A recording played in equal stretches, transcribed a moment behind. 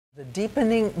The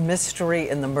deepening mystery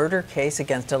in the murder case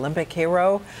against Olympic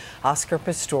hero Oscar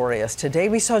Pistorius. Today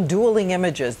we saw dueling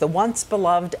images, the once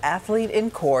beloved athlete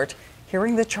in court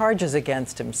hearing the charges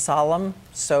against him, solemn,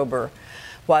 sober,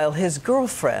 while his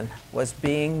girlfriend was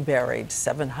being buried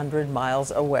 700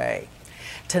 miles away.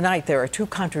 Tonight there are two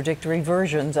contradictory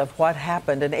versions of what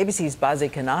happened, and ABC's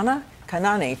Bazi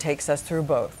Kanani takes us through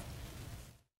both.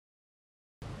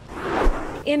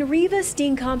 In Riva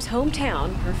Steenkamp's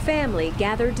hometown, her family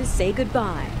gathered to say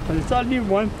goodbye. There's only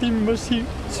one thing missing,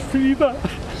 it's Riva.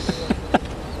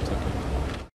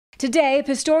 Today,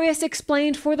 Pistorius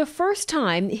explained for the first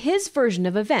time his version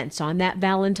of events on that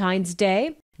Valentine's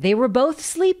Day. They were both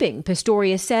sleeping,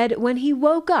 Pistorius said, when he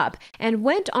woke up and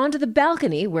went onto the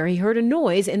balcony where he heard a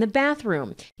noise in the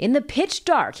bathroom. In the pitch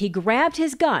dark, he grabbed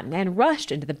his gun and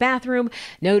rushed into the bathroom,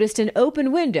 noticed an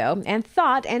open window, and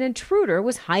thought an intruder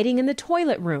was hiding in the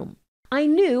toilet room. "I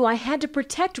knew I had to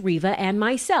protect Riva and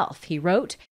myself," he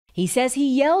wrote. He says he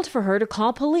yelled for her to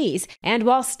call police, and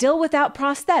while still without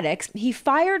prosthetics, he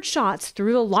fired shots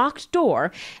through the locked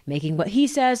door, making what he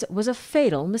says was a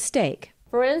fatal mistake.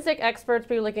 Forensic experts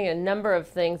will be looking at a number of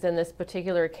things in this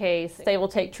particular case. They will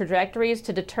take trajectories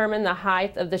to determine the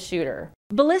height of the shooter.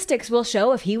 Ballistics will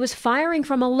show if he was firing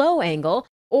from a low angle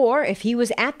or if he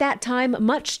was at that time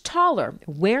much taller,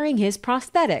 wearing his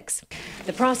prosthetics.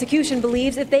 The prosecution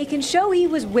believes if they can show he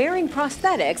was wearing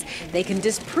prosthetics, they can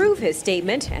disprove his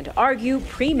statement and argue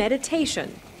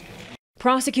premeditation.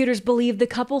 Prosecutors believe the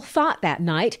couple fought that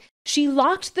night. "She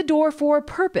locked the door for a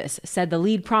purpose," said the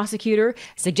lead prosecutor,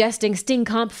 suggesting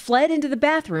Steenkamp fled into the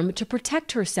bathroom to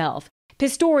protect herself.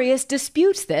 Pistorius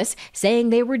disputes this, saying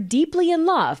they were deeply in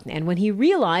love, and when he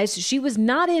realized she was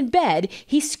not in bed,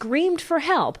 he screamed for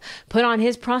help, put on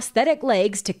his prosthetic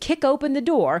legs to kick open the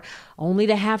door, only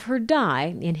to have her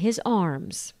die in his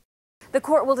arms. The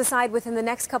court will decide within the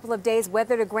next couple of days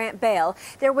whether to grant bail.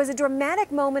 There was a dramatic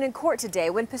moment in court today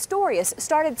when Pistorius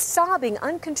started sobbing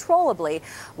uncontrollably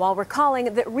while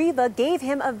recalling that Riva gave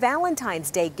him a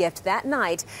Valentine's Day gift that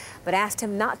night, but asked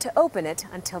him not to open it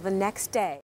until the next day.